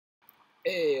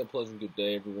Hey, a pleasant good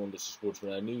day, everyone. This is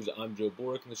Sportsman News. I'm Joe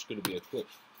Boric, and this is going to be a quick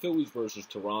Phillies versus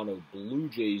Toronto Blue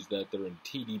Jays that they're in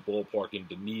TD Ballpark in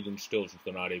Dunedin still since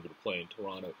they're not able to play in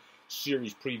Toronto.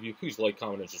 Series preview. Please like,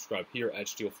 comment, and subscribe here at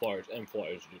Steel Flyers and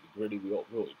Flyers Do the Gritty. We all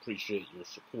really appreciate your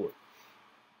support.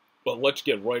 But let's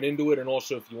get right into it. And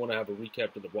also, if you want to have a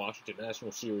recap of the Washington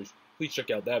National Series, please check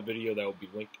out that video. That will be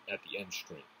linked at the end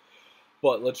screen.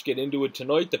 But let's get into it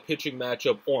tonight. The pitching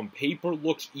matchup on paper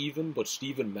looks even, but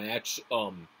Steven Matz,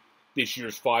 this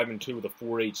year's 5-2 with a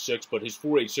 4.86, but his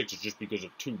 4.86 is just because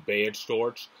of two bad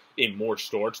starts in more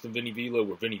starts than Vinny Velo,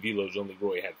 where Vinny Velo's only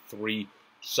really had 3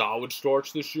 solid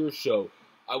starts this year. So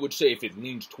I would say if it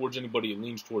leans towards anybody, it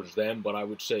leans towards them, but I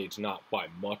would say it's not by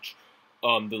much.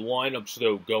 The lineups,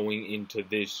 though, going into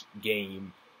this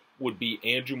game would be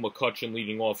Andrew McCutchen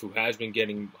leading off, who has been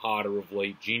getting hotter of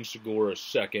late, Gene Segura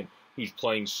second, who's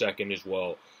playing second as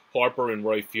well. Harper in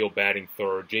right field batting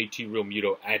third. JT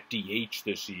Realmuto at DH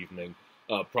this evening,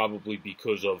 probably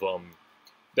because of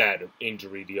that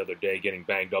injury the other day, getting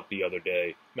banged up the other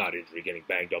day. Not injury, getting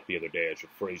banged up the other day, I should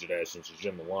phrase it as, since he's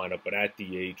in the lineup, but at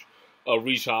DH.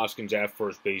 Rhys Hoskins at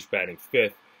first base batting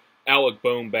fifth. Alec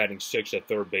Bohm batting sixth at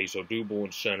third base. Odubel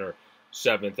in center,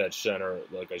 seventh at center,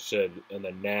 like I said, and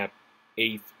then Knapp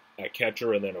eighth at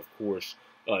catcher, and then, of course,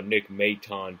 Nick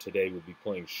Maton today will be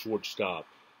playing shortstop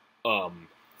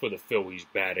for the Phillies,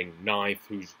 batting ninth,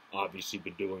 who's obviously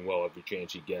been doing well every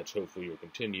chance he gets. Hopefully he'll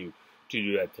continue to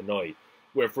do that tonight.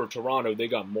 Where for Toronto, they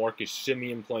got Marcus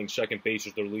Semien playing second base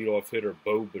as their leadoff hitter,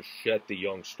 Bo Bichette, the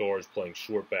young stars, playing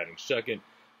short, batting second.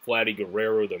 Vladdy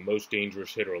Guerrero, the most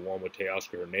dangerous hitter, along with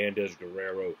Teoscar Hernandez.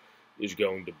 Guerrero is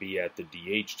going to be at the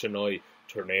DH tonight.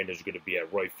 Hernandez is going to be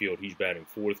at right field. He's batting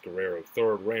fourth. Guerrero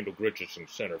third. Randall Grichuk in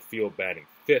center field batting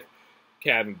fifth.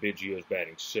 Kevin Biggio's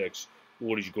batting sixth.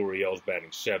 Lourdes Gurriel's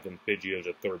batting seventh. Biggio's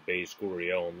at third base.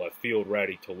 Gurriel in left field.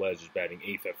 Rowdy Tellez is batting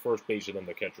eighth at first base, and then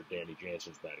the catcher Danny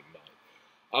Jansen's batting ninth.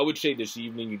 I would say this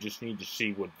evening you just need to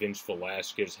see what Vince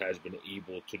Velasquez has been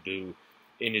able to do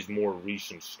in his more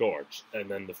recent starts, and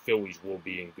then the Phillies will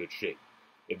be in good shape.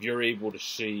 If you're able to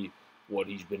see what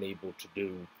he's been able to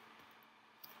do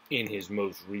in his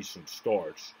most recent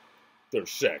starts, they're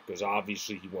set, because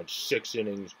obviously he went 6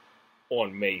 innings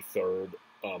on May 3rd,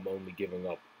 only giving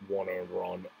up 1 earned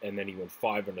run, and then he went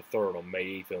 5 1/3 on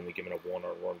May 8th, only giving up 1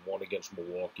 earned run, 1 against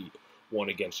Milwaukee, 1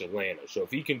 against Atlanta. So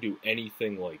if he can do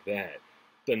anything like that,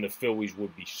 then the Phillies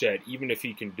would be set. Even if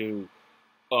he can do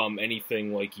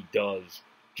anything like he does,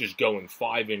 just going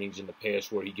 5 innings in the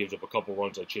past where he gives up a couple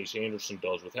runs like Chase Anderson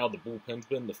does. With how the bullpen's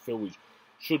been, the Phillies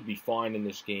should be fine in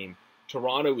this game.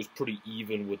 Toronto is pretty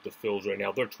even with the Phils right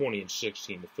now. They're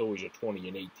 20-16. The Phillies are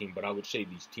 20-18. But I would say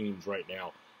these teams right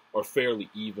now are fairly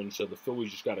even. So the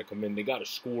Phillies just got to come in. They got to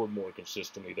score more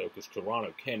consistently, though, because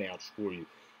Toronto can outscore you.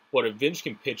 But if Vince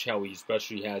can pitch how he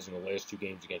especially has in the last 2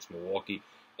 games against Milwaukee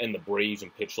and the Braves,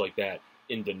 and pitch like that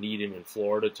in Dunedin in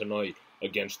Florida tonight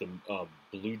against the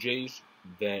Blue Jays,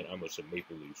 then I must say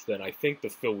Maple Leafs, then I think the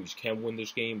Phillies can win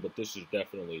this game, but this is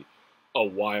definitely a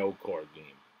wild card game.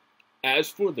 As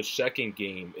for the second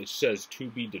game, it says to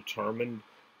be determined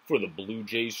for the Blue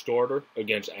Jays starter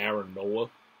against Aaron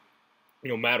Nola.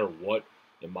 No matter what,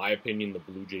 in my opinion, the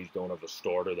Blue Jays don't have a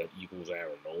starter that equals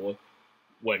Aaron Nola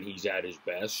when he's at his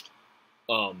best.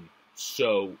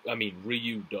 So, I mean,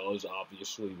 Ryu does,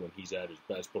 obviously, when he's at his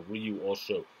best, but Ryu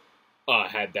also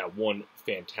had that one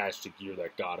fantastic year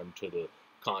that got him to the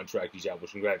contract he's at,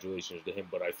 which congratulations to him,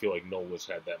 but I feel like Nola's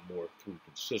had that more through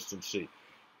consistency.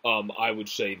 I would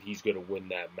say he's going to win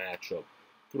that matchup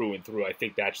through and through. I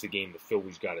think that's the game the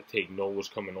Phillies got to take. Nola's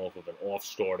coming off of an off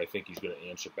start. I think he's going to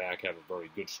answer back, have a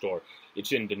very good start.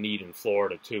 It's in Dunedin,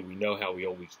 Florida, too. We know how he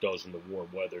always does in the warm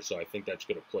weather, so I think that's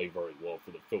going to play very well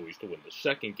for the Phillies to win the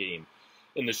second game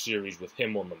in the series with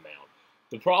him on the mound.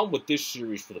 The problem with this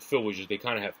series for the Phillies is they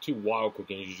kind of have 2 wild card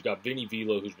games. You've got Vinny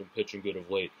Velo, who's been pitching good of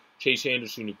late. Chase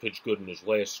Anderson, who pitched good in his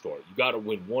last start. You got to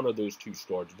win one of those 2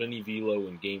 starts. Vinny Velo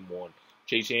in Game 1.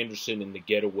 Chase Anderson in the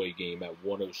getaway game at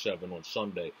 107 on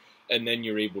Sunday. And then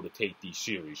you're able to take these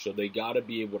series. So they got to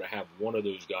be able to have one of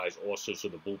those guys also, so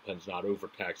the bullpen's not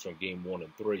overtaxed on Game 1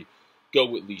 and 3.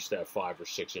 Go at least that 5 or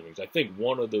 6 innings. I think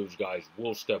one of those guys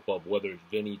will step up, whether it's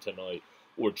Vinny tonight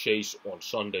or Chase on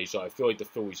Sunday. So I feel like the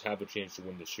Phillies have a chance to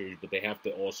win the series, but they have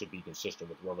to also be consistent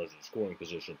with runners in scoring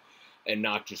position and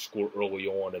not just score early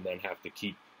on and then have to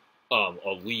keep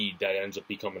a lead that ends up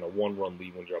becoming a 1-run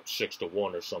lead when you're up 6-1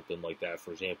 or something like that,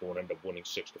 for example, and end up winning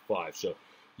 6-5. So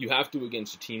you have to,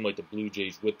 against a team like the Blue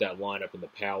Jays with that lineup and the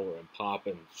power and pop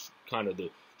and kind of the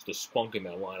spunk in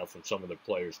that lineup from some of the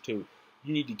players too,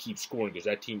 you need to keep scoring because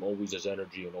that team always has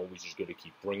energy and always is going to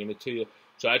keep bringing it to you.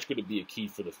 So that's going to be a key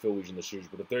for the Phillies in the series.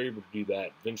 But if they're able to do that,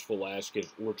 Vince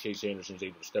Velasquez or Chase Anderson is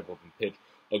able to step up and pitch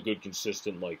a good,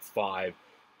 consistent, like 5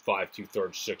 2/3,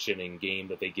 6-inning game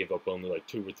that they give up only like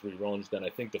 2 or 3 runs, then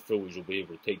I think the Phillies will be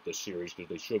able to take this series because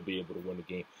they should be able to win the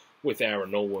game with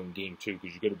Aaron Nola in game 2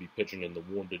 because you're going to be pitching in the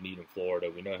warm Dunedin, Florida.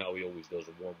 We know how he always does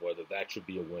in warm weather. That should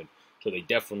be a win. So they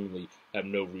definitely have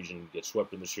no reason to get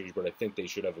swept in the series, but I think they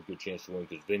should have a good chance to win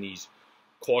because Vinny's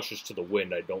cautious to the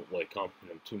wind. I don't like comping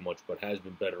him too much, but has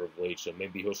been better of late. So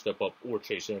maybe he'll step up, or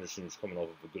Chase Anderson, who's coming off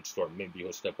of a good start. Maybe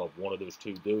he'll step up. One of those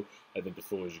two do. I think the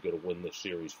Phillies are going to win this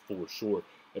series for sure.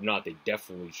 If not, they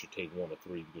definitely should take 1 of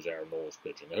 3 because Aaron Nola's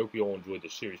pitching. I hope you all enjoyed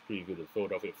this series preview of the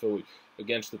Philadelphia Phillies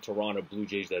against the Toronto Blue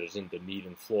Jays that is in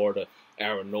Dunedin, Florida.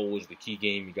 Aaron Nola is the key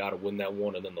game. You got to win that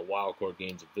one. And then the wild card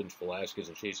games of Vince Velasquez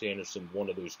and Chase Anderson, one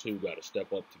of those two got to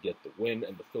step up to get the win.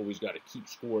 And the Phillies got to keep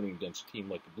scoring against a team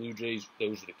like the Blue Jays.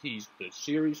 Those are the keys to the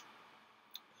series.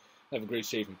 Have a great,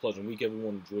 safe, and pleasant week,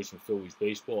 everyone. Enjoy some Phillies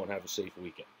baseball and have a safe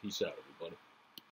weekend. Peace out, everyone.